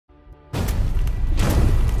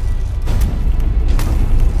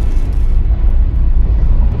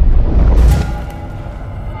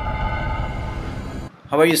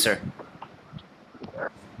are you, sir?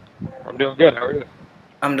 I'm doing good. How are you?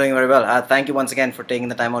 I'm doing very well. Thank you once again for taking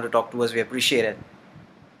the time out to talk to us. We appreciate it.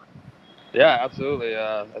 Yeah, absolutely.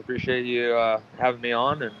 I appreciate you having me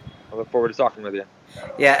on, and I look forward to talking with you.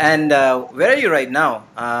 Yeah, and where are you right now?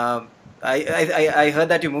 I heard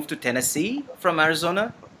that you moved to Tennessee from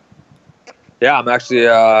Arizona. Yeah, I'm actually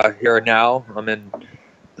here now. I'm in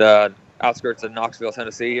the outskirts of Knoxville,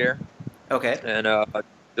 Tennessee here, Okay. and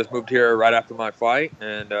just moved here right after my fight,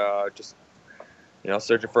 and just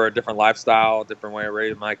searching for a different lifestyle, different way of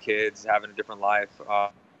raising my kids, having a different life.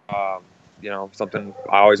 Something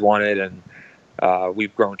I always wanted, and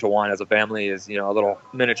we've grown to want as a family is a little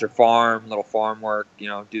miniature farm, little farm work,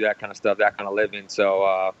 do that kind of stuff, that kind of living.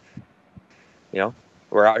 So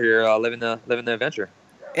we're out here living the adventure.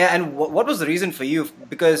 Yeah, and what was the reason for you?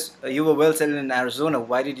 Because you were well settled in Arizona.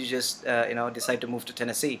 Why did you just decide to move to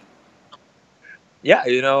Tennessee? Yeah,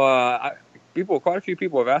 quite a few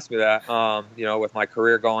people have asked me that. With my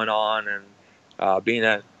career going on and being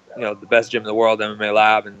at the best gym in the world, MMA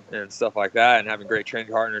Lab, and stuff like that, and having great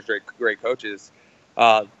training partners, great coaches.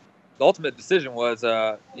 The ultimate decision was,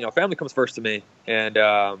 family comes first to me, and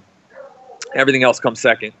everything else comes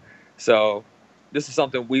second. So this is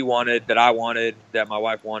something we wanted, that I wanted, that my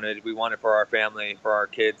wife wanted. We wanted for our family, for our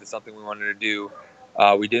kids. It's something we wanted to do.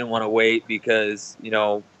 We didn't want to wait because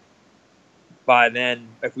by then,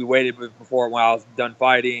 if we waited before when I was done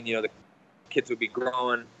fighting, the kids would be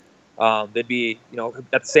growing. They'd be,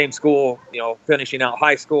 at the same school, finishing out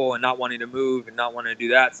high school and not wanting to move and not wanting to do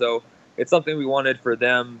that. So it's something we wanted for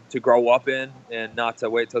them to grow up in and not to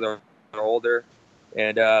wait till they're older.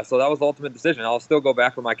 And so that was the ultimate decision. I'll still go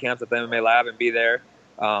back for my camps at the MMA Lab and be there.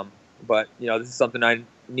 But this is something I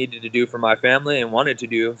needed to do for my family and wanted to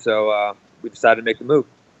do. So we decided to make the move.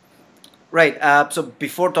 Right. So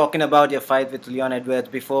before talking about your fight with Leon Edwards,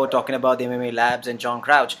 before talking about the MMA Labs and John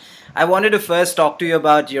Crouch, I wanted to first talk to you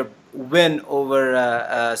about your win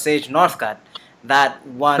over Sage Northcutt. That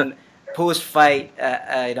one post-fight,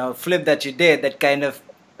 flip that you did that kind of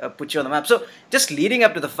put you on the map. So just leading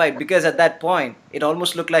up to the fight, because at that point it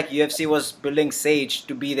almost looked like UFC was building Sage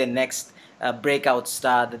to be the next breakout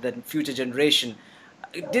star, the future generation.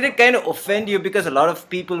 Did it kind of offend you because a lot of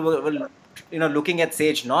people were looking at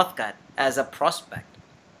Sage Northcutt as a prospect?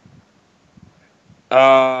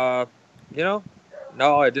 No,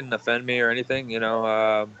 it didn't offend me or anything.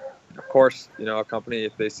 Of course, a company,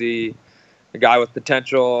 if they see a guy with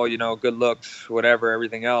potential, good looks, whatever,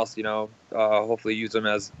 everything else, hopefully use them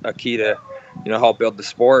as a key to, help build the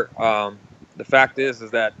sport. The fact is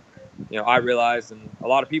that, I realized, and a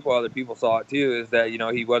lot of other people saw it too, is that,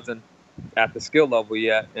 he wasn't at the skill level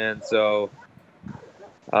yet. And so,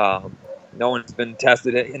 no one's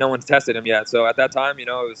tested him yet. So at that time, it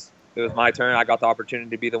was my turn. I got the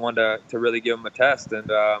opportunity to be the one to really give him a test, and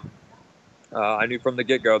I knew from the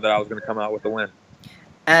get-go that I was going to come out with a win.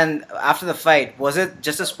 And after the fight, was it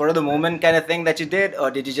just a spur of the moment kind of thing that you did,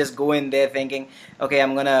 or did you just go in there thinking, okay,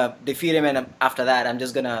 I'm gonna defeat him, and after that, I'm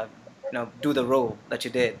just gonna, do the role that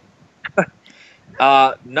you did?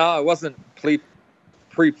 No, it wasn't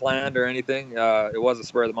pre-planned or anything. It was a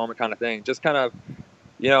spur of the moment kind of thing. Just kind of,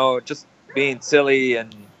 just being silly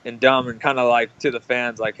and dumb and kind of like to the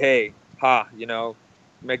fans, like, hey,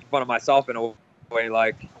 making fun of myself in a way,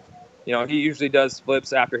 like, he usually does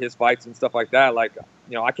flips after his fights and stuff like that. Like,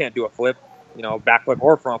 I can't do a flip, backflip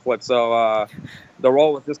or front flip. So the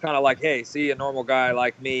role was just kind of like, hey, see a normal guy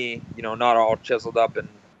like me, not all chiseled up and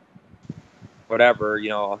whatever, he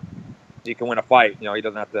can win a fight. He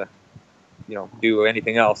doesn't have to, do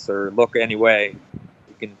anything else or look any way.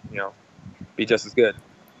 He can, be just as good.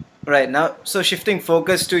 Right now, so shifting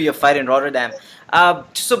focus to your fight in Rotterdam.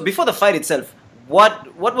 So before the fight itself,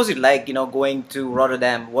 what was it like, going to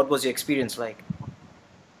Rotterdam? What was your experience like?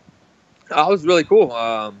 It was really cool.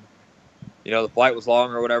 The flight was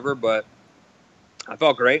long or whatever, but I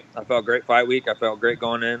felt great. I felt great fight week. I felt great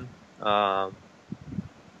going in.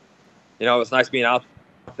 It was nice being out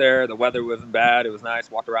there. The weather wasn't bad. It was nice.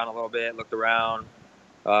 Walked around a little bit, looked around,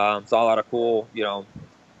 saw a lot of cool,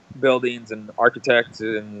 buildings and architects,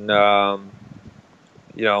 and a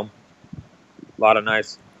lot of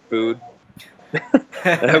nice food. But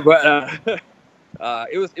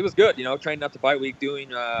it was good. Training up to fight week, doing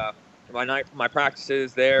my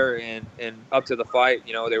practices there, and up to the fight.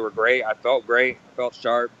 They were great. I felt great. I felt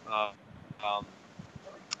sharp.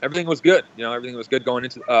 Everything was good. Everything was good going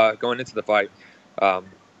into the fight.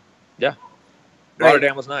 Yeah,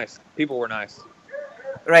 Rotterdam was nice. People were nice.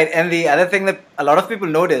 Right, and the other thing that a lot of people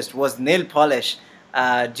noticed was nail polish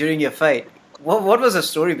during your fight. What was the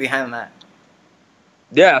story behind that?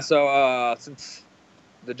 Yeah, so since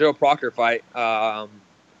the Joe Proctor fight,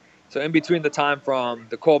 So in between the time from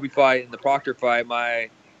the Colby fight and the Proctor fight, my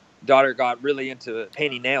daughter got really into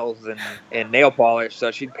painting nails and nail polish. So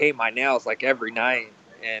she'd paint my nails like every night,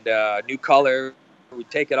 and new color. We'd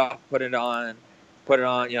take it off, put it on,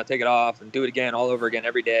 take it off, and do it again, all over again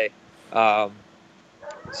every day. Um,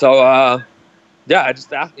 yeah, I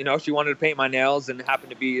just asked, she wanted to paint my nails, and it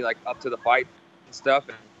happened to be like up to the fight and stuff.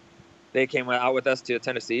 And they came out with us to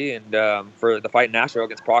Tennessee and for the fight in Nashville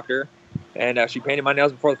against Proctor, and she painted my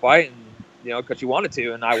nails before the fight, and because she wanted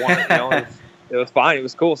to, and I wanted, it was fine, it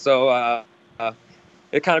was cool. So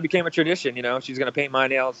it kind of became a tradition. She's gonna paint my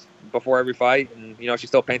nails before every fight, and she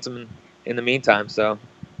still paints them in the meantime. So.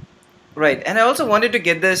 Right, and I also wanted to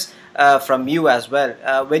get this from you as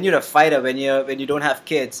well. When you're a fighter, when you don't have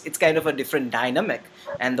kids, it's kind of a different dynamic,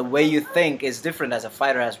 and the way you think is different as a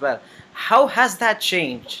fighter as well. How has that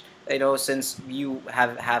changed? Since you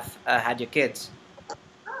have had your kids.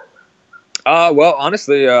 Well,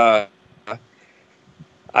 honestly, I've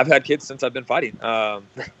had kids since I've been fighting.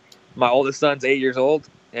 My oldest son's 8 years old,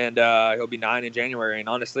 and he'll be 9 in January. And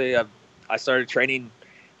honestly, I started training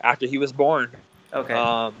after he was born. Okay.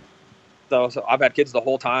 So I've had kids the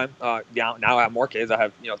whole time. Now I have more kids. I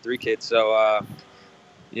have 3 kids. So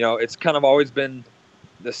it's kind of always been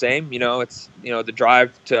the same. It's the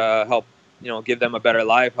drive to help give them a better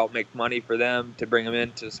life, help make money for them, to bring them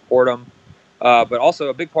in, to support them. But also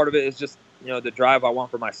a big part of it is just the drive I want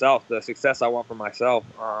for myself, the success I want for myself.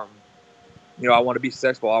 I want to be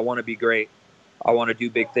successful. I want to be great. I want to do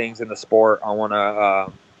big things in the sport. I want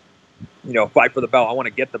to fight for the belt. I want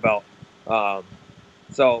to get the belt.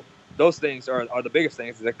 So those things are the biggest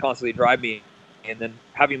things that constantly drive me. And then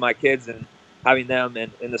having my kids and having them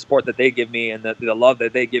and in the sport that they give me and the love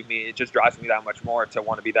that they give me, it just drives me that much more to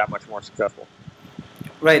want to be that much more successful.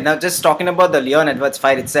 Right, now just talking about the Leon Edwards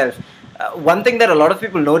fight itself, one thing that a lot of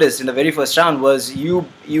people noticed in the very first round was you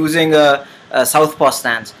using a southpaw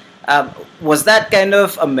stance. Was that kind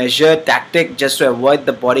of a measured tactic just to avoid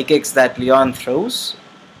the body kicks that Leon throws?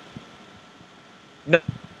 No,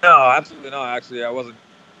 absolutely not. Actually, I wasn't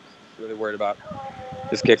really worried about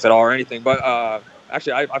his kicks at all or anything. But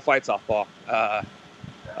actually, I fight southpaw. I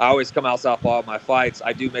always come out southpaw in my fights.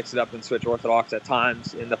 I do mix it up and switch orthodox at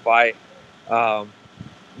times in the fight.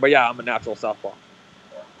 But yeah, I'm a natural southpaw.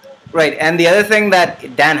 Right, and the other thing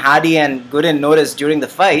that Dan Hardy and Gooden noticed during the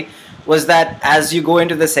fight was that as you go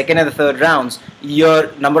into the second and the third rounds, your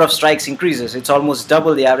number of strikes increases. It's almost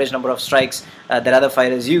double the average number of strikes that other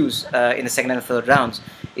fighters use in the second and the third rounds.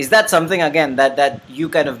 Is that something, again, that you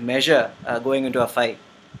kind of measure going into a fight?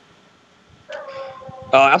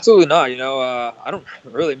 Absolutely not. I don't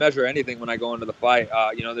really measure anything when I go into the fight.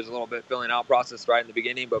 There's a little bit filling out process right in the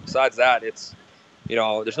beginning, but besides that, it's,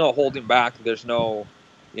 there's no holding back. There's no,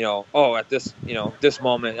 at this, this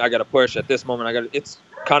moment I got to push. At this moment it's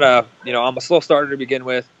kind of, I'm a slow starter to begin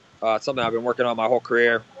with. It's something I've been working on my whole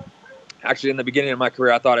career. Actually, in the beginning of my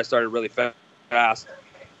career, I thought I started really fast.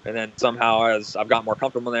 And then somehow, as I've gotten more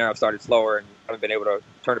comfortable there, I've started slower and haven't been able to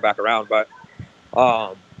turn it back around. But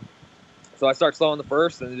so I started slow in the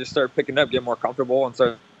first and just started picking up, getting more comfortable, and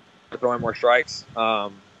started throwing more strikes. I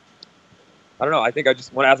don't know. I think as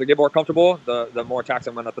I get more comfortable, the more attacks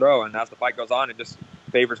I'm going to throw. And as the fight goes on, it just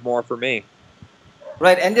favors more for me.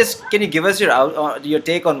 Right, and just can you give us your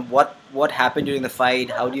take on what happened during the fight?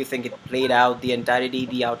 How do you think it played out, the entirety,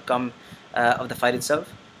 the outcome of the fight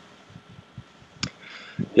itself?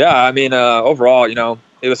 Yeah, I mean, overall,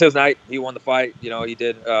 it was his night. He won the fight. He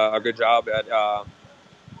did a good job at,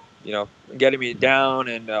 getting me down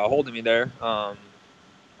and holding me there.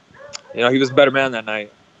 He was a better man that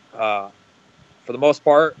night. For the most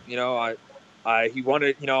part, he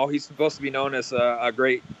wanted, he's supposed to be known as a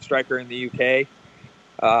great striker in the UK.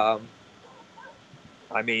 I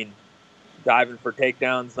mean, diving for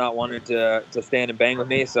takedowns, not wanting to stand and bang with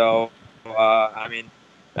me. So, I mean,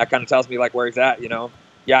 that kind of tells me like where he's at,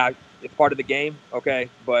 Yeah, it's part of the game, okay,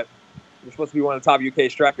 but you're supposed to be one of the top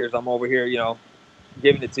UK strikers. I'm over here,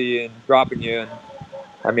 giving it to you and dropping you. And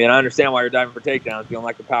I mean, I understand why you're diving for takedowns. You don't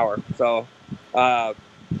like the power. So, but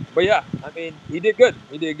yeah, I mean, he did good.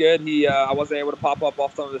 I wasn't able to pop up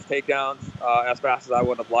off some of his takedowns as fast as I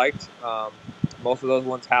would have liked. Most of those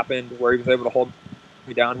ones happened where he was able to hold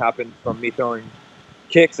me down, happened from me throwing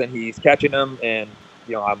kicks and he's catching them, and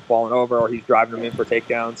I'm falling over or he's driving them in for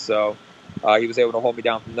takedowns. So he was able to hold me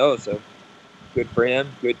down from those. So good for him.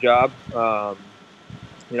 Good job. I'll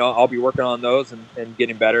be working on those and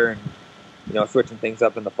getting better and switching things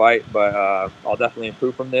up in the fight. But I'll definitely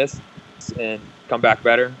improve from this and come back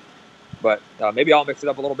better. But maybe I'll mix it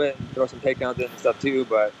up a little bit and throw some takedowns in and stuff too.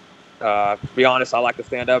 But to be honest, I like to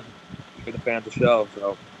stand up, give the fans a show.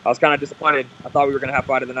 So I was kind of disappointed. I thought we were going to have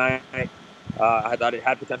fight of the night. I thought it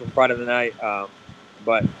had potential for fight of the night,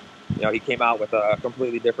 but you know, he came out with a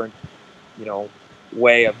completely different, you know,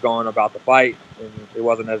 way of going about the fight, and it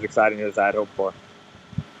wasn't as exciting as I had hoped for.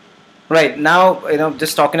 Right now, you know,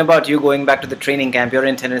 just talking about you going back to the training camp. You're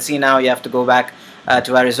in Tennessee now. You have to go back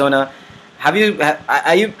to Arizona.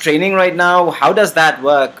 Are you training right now? How does that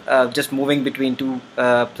work? Just moving between two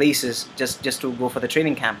places, just to go for the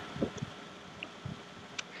training camp.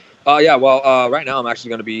 Yeah, well, right now I'm actually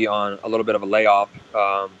going to be on a little bit of a layoff.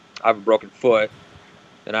 I have a broken foot,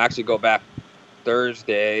 and I actually go back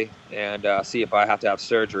Thursday and see if I have to have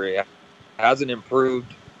surgery. It hasn't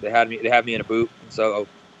improved. They had me in a boot, so it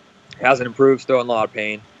hasn't improved. Still in a lot of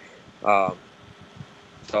pain.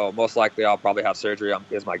 So most likely I'll probably have surgery,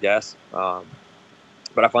 is my guess. But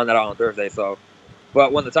I find that out on Thursday. So,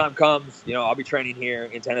 but when the time comes, you know, I'll be training here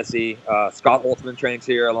in Tennessee. Scott Holtzman trains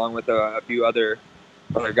here along with a few other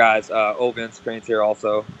guys. Ovens trains here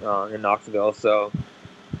also in Knoxville. So,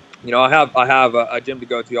 you know, I have a gym to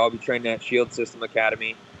go to. I'll be training at Shield System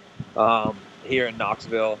Academy here in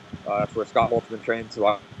Knoxville. That's where Scott Holtzman trains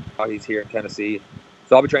while he's here in Tennessee.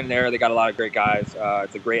 So I'll be training there. They got a lot of great guys.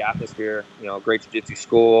 It's a great atmosphere. You know, great jiu-jitsu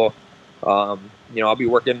school. You know, I'll be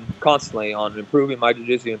working constantly on improving my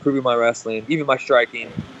jiu-jitsu, improving my wrestling, even my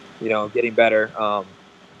striking. You know, getting better. And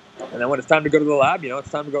then when it's time to go to the lab, you know,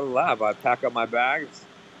 it's time to go to the lab. I pack up my bags.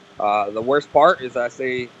 The worst part is I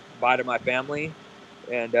say bye to my family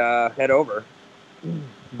and head over.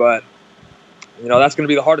 But, you know, that's going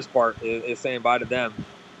to be the hardest part is saying bye to them.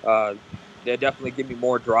 They definitely give me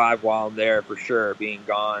more drive while I'm there for sure, being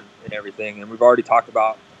gone and everything. And we've already talked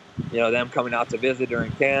about, you know, them coming out to visit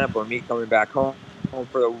during camp or me coming back home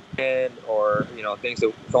for the weekend or, you know, things.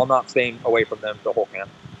 So I'm not staying away from them the whole camp.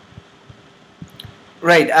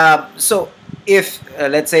 Right. So if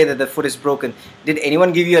let's say that the foot is broken, did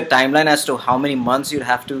anyone give you a timeline as to how many months you'd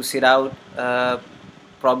have to sit out?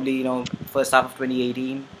 Probably, you know, first half of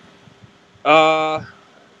 2018.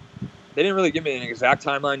 They didn't really give me an exact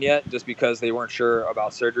timeline yet, just because they weren't sure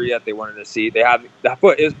about surgery yet. They wanted to see. That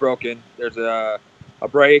foot is broken. There's a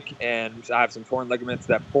break, and I have some torn ligaments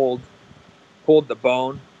that pulled the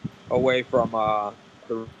bone away from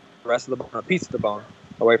the rest of the bone, a piece of the bone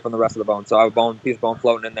away from the rest of the bone. So I have a piece of bone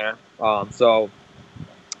floating in there. So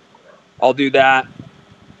I'll do that,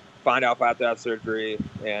 find out if I have to have surgery,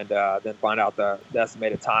 and then find out the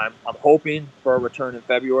estimated time. I'm hoping for a return in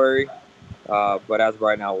February. But as of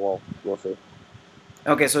right now, we'll see.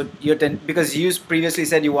 Okay, so because you previously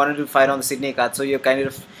said you wanted to fight on the Sydney card, so you're kind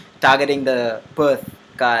of targeting the Perth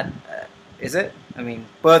card, is it? I mean,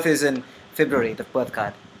 Perth is in February, the Perth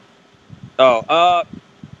card. Oh,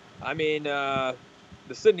 I mean, the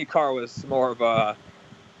Sydney card was more of a,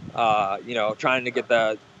 you know, trying to get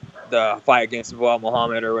the fight against Bilal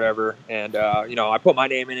Muhammad or whatever, and you know, I put my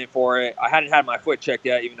name in it for it. I hadn't had my foot checked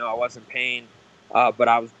yet, even though I was in pain, but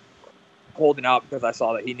I was holding out because I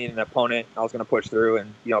saw that he needed an opponent. I was going to push through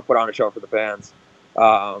and, you know, put on a show for the fans.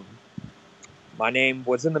 My name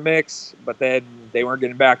was in the mix, but then they weren't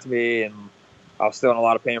getting back to me, and I was still in a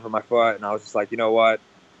lot of pain for my foot. And I was just like, you know what?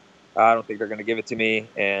 I don't think they're going to give it to me,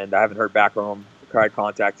 and I haven't heard back from them. I tried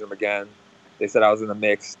contacting them again. They said I was in the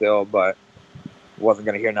mix still, but wasn't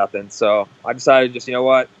going to hear nothing. So I decided, just, you know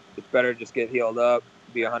what? It's better to just get healed up,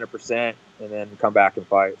 be 100%, and then come back and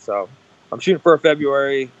fight. So I'm shooting for a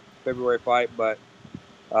February fight, but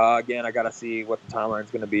again, I got to see what the timeline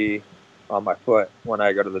is going to be on my foot when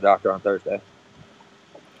I go to the doctor on Thursday.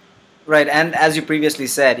 Right, and as you previously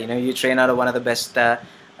said, you know, you train out of one of the best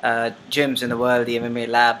gyms in the world, the MMA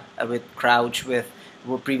Lab, with Crouch, with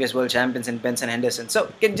previous world champions in Benson Henderson.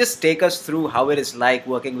 So can you just take us through how it is like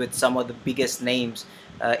working with some of the biggest names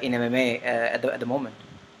in MMA at the moment?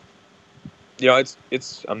 You know,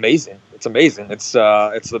 it's amazing. It's amazing. It's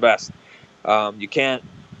the best. You can't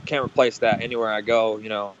replace that anywhere I go. You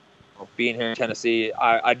know, being here in Tennessee,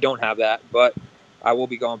 I don't have that, but I will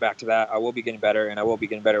be going back to that. I will be getting better, and I will be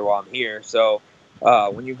getting better while I'm here. So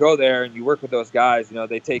when you go there and you work with those guys, you know,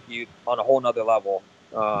 they take you on a whole nother level.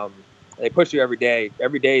 They push you every day.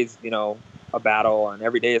 Every day is, you know, a battle, and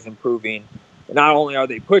every day is improving. And not only are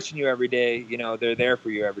they pushing you every day, you know, they're there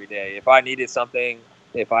for you every day. If I needed something,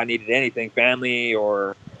 if I needed anything, family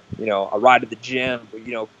or, you know, a ride to the gym,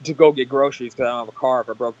 you know, to go get groceries because I don't have a car if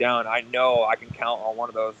I broke down, I know I can count on one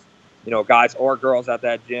of those, you know, guys or girls at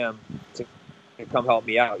that gym to come help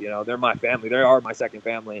me out. You know, they're my family. They are my second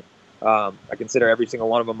family. I consider every single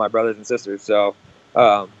one of them my brothers and sisters. So,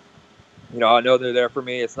 you know, I know they're there for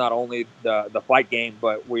me. It's not only the fight game,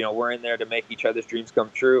 but you know, we're in there to make each other's dreams come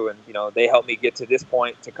true. And you know, they helped me get to this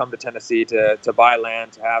point, to come to Tennessee, to buy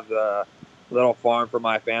land, to have the little farm for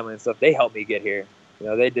my family and stuff. They helped me get here. You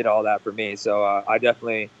know, they did all that for me. So I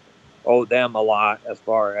definitely owe them a lot as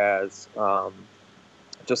far as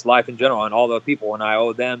just life in general and all the people. And I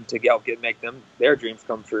owe them to make them their dreams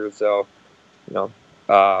come true. So, you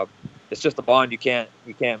know, it's just a bond you can't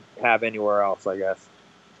have anywhere else, I guess.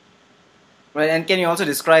 Right, and can you also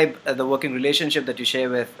describe the working relationship that you share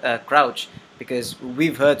with Crouch? Because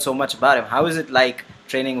we've heard so much about him. How is it like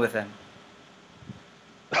training with him?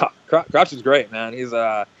 Crouch is great, man. He's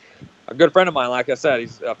a good friend of mine. Like I said,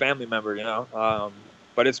 he's a family member, you know.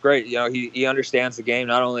 But it's great. You know, he understands the game,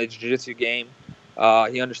 not only the jiu-jitsu game.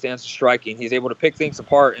 He understands the striking. He's able to pick things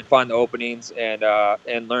apart and find the openings and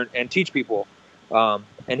learn and teach people. And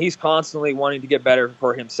he's constantly wanting to get better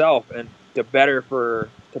for himself and to better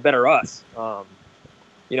us.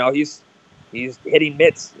 You know, he's hitting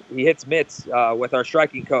mitts. He hits mitts with our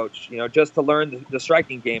striking coach. You know, just to learn the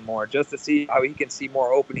striking game more, just to see how he can see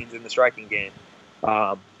more openings in the striking game.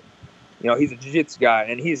 You know, he's a jiu-jitsu guy,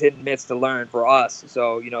 and he's hitting mitts to learn for us.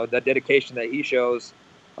 So, you know, the dedication that he shows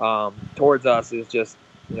towards us is just,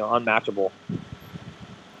 you know, unmatchable.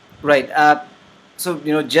 Right. So,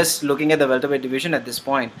 you know, just looking at the welterweight division at this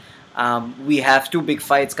point, we have two big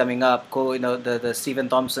fights coming up. You know, the Stephen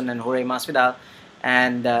Thompson and Jorge Masvidal,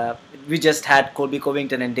 and we just had Colby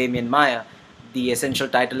Covington and Damian Maia, the essential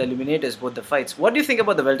title eliminators, both the fights. What do you think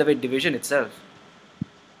about the welterweight division itself?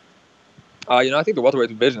 You know, I think the welterweight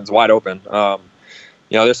division is wide open. You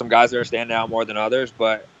know, there's some guys that are standing out more than others,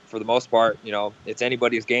 but for the most part, you know, it's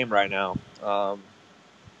anybody's game right now.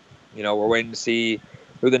 You know, we're waiting to see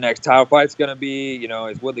who the next title fight's going to be. You know,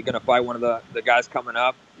 is Woodley going to fight one of the guys coming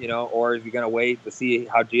up, you know, or is he going to wait to see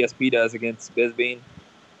how GSP does against Bisbee,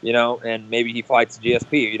 you know, and maybe he fights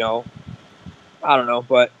GSP, you know. I don't know,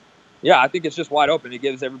 but yeah, I think it's just wide open. It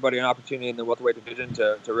gives everybody an opportunity in the welterweight division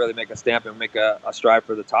to really make a stamp and make a strive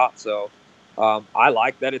for the top. So I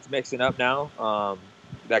like that it's mixing up now,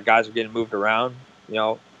 that guys are getting moved around. You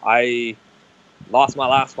know, I lost my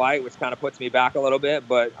last fight, which kind of puts me back a little bit,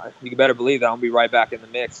 but you better believe that I'll be right back in the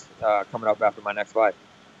mix coming up after my next fight.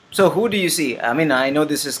 So who do you see? I mean, I know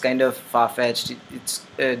this is kind of far-fetched. It's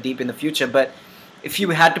deep in the future, but if you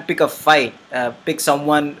had to pick a fight, pick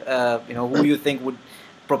someone, you know, who you think would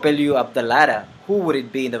propel you up the ladder, who would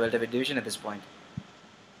it be in the welterweight division at this point?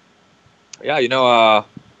 Yeah, you know,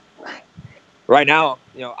 right now,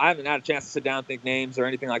 you know, I haven't had a chance to sit down and think names or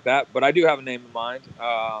anything like that, but I do have a name in mind.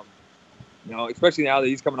 You know, especially now that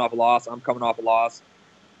he's coming off a loss, I'm coming off a loss.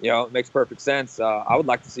 You know, it makes perfect sense. I would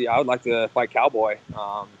like to fight Cowboy.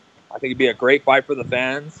 I think it'd be a great fight for the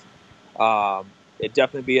fans. It'd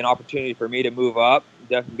definitely be an opportunity for me to move up.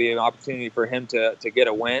 Definitely be an opportunity for him to get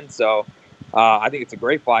a win. So I think it's a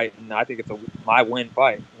great fight, and I think it's my win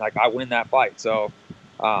fight. Like, I win that fight. So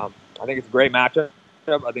I think it's a great matchup.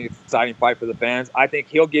 I think it's an exciting fight for the fans. I think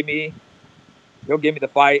he'll give me the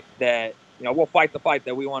fight that, you know, we'll fight the fight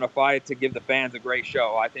that we want to fight to give the fans a great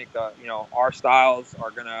show. I think you know, our styles are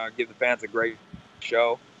gonna give the fans a great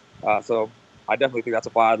show. So I definitely think that's a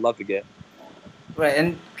fight I'd love to get. Right,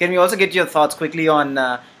 and can we also get your thoughts quickly on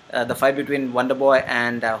the fight between Wonderboy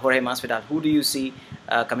and Jorge Masvidal? Who do you see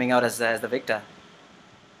coming out as the victor?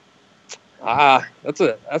 That's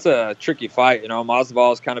a tricky fight. You know,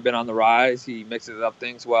 Masvidal's kind of been on the rise. He mixes up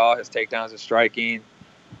things well. His takedowns are striking.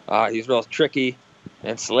 He's real tricky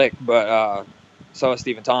and slick, but so is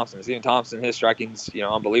Stephen Thompson. Stephen Thompson, his striking's, you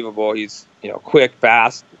know, unbelievable. He's, you know, quick,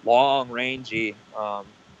 fast, long, rangy,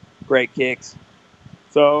 great kicks.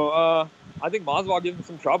 So I think Masvidal gives him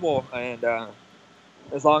some trouble, and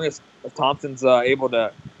as long as Thompson's able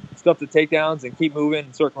to stuff the takedowns and keep moving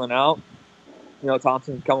and circling out, you know,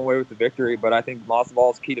 Thompson can come away with the victory. But I think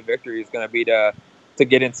Masvidal's key to victory is going to be to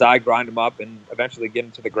get inside, grind him up, and eventually get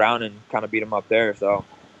him to the ground and kind of beat him up there. So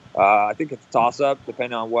I think it's a toss-up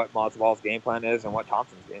depending on what Masvidal's game plan is and what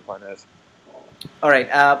Thompson's game plan is. All right.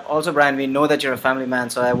 Also, Brian, we know that you're a family man,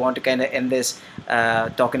 so I want to kind of end this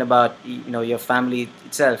talking about, you know, your family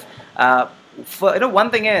itself. You know, one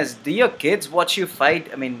thing is, do your kids watch you fight?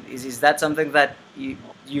 I mean, is that something that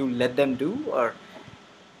you let them do, or?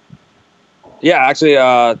 Yeah, actually,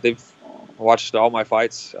 they've watched all my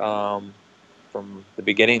fights from the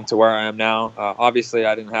beginning to where I am now. Obviously,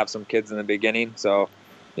 I didn't have some kids in the beginning, so,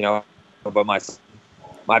 you know, but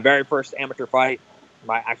my very first amateur fight,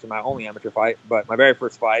 my only amateur fight, but my very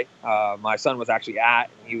first fight, my son was actually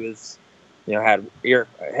at, and he was, you know, had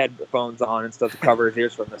headphones on and stuff to cover his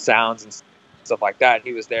ears from the sounds and stuff like that.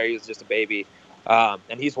 He was there. He was just a baby.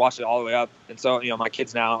 And he's watched it all the way up. And so, you know, my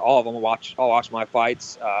kids now, all of them all watch my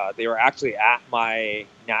fights. They were actually at my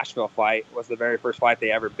Nashville fight. It was the very first fight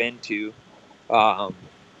they ever been to.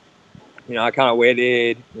 I kind of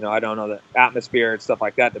waited. I don't know the atmosphere and stuff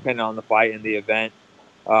like that, depending on the fight and the event.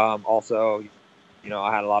 Also,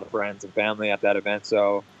 I had a lot of friends and family at that event,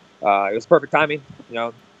 so it was perfect timing.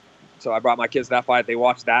 So I brought my kids to that fight. They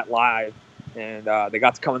watched that live, and they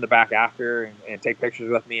got to come in the back after and take pictures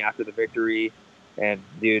with me after the victory. And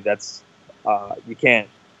dude, that's you can't.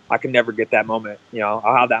 I can never get that moment.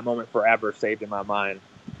 I'll have that moment forever saved in my mind.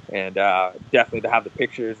 And definitely to have the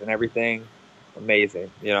pictures and everything,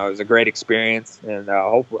 amazing. It was a great experience, and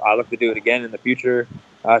hopefully I look to do it again in the future.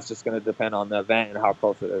 It's just going to depend on the event and how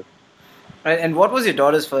close it is. Right. And what was your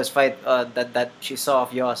daughter's first fight that she saw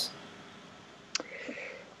of yours?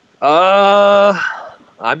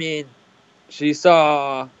 I mean, she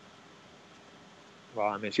saw. Well,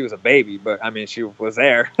 I mean, she was a baby, but I mean, she was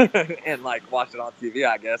there and like watched it on TV.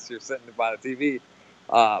 I guess she was sitting by the TV.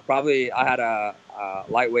 Probably I had a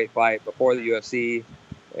lightweight fight before the UFC,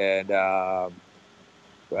 and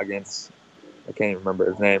against, I can't even remember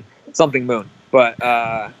his name, something Moon. But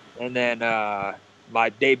and then my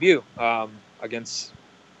debut against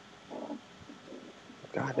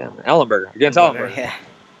Ellenberger, against Ellenberger.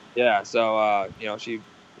 Yeah. So she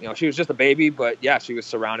was just a baby, but yeah, she was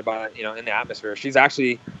surrounded by in the atmosphere. She's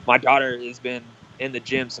actually, my daughter has been in the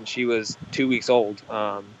gym since she was 2 weeks old.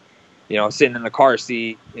 Sitting in the car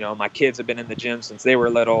seat. My kids have been in the gym since they were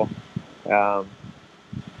little.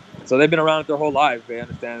 So they've been around it their whole life. They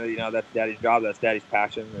understand that, that's daddy's job, that's daddy's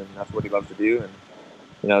passion, and that's what he loves to do.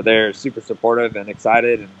 And, they're super supportive and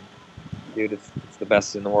excited. And, dude, it's the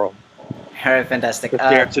best in the world. Very fantastic.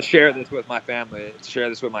 To share this with my family, to share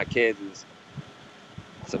this with my kids,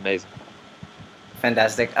 it's amazing.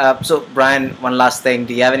 Fantastic. So, Bryan, one last thing.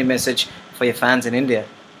 Do you have any message for your fans in India?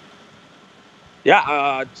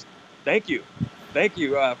 Yeah, thank you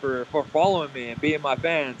for following me and being my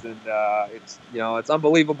fans, and it's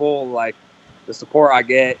unbelievable, like the support I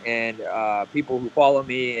get, and people who follow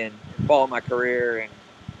me and follow my career, and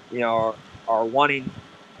are wanting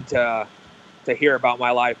to hear about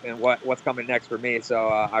my life and what's coming next for me. So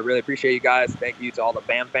I really appreciate you guys. Thank you to all the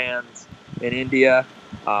BAM fans in India.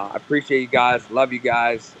 I appreciate you guys. Love you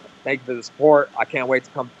guys. Thank you for the support. I can't wait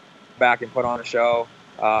to come back and put on a show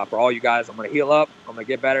for all you guys. I'm going to heal up. I'm going to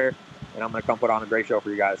get better. And I'm going to come put on a great show for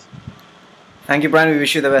you guys. Thank you, Bryan. We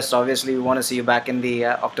wish you the best. Obviously, we want to see you back in the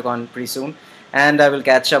octagon pretty soon. And I will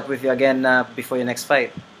catch up with you again before your next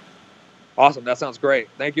fight. Awesome. That sounds great.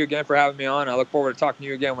 Thank you again for having me on. I look forward to talking to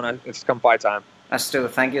you again when it's come fight time. Us too.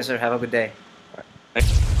 Thank you, sir. Have a good day.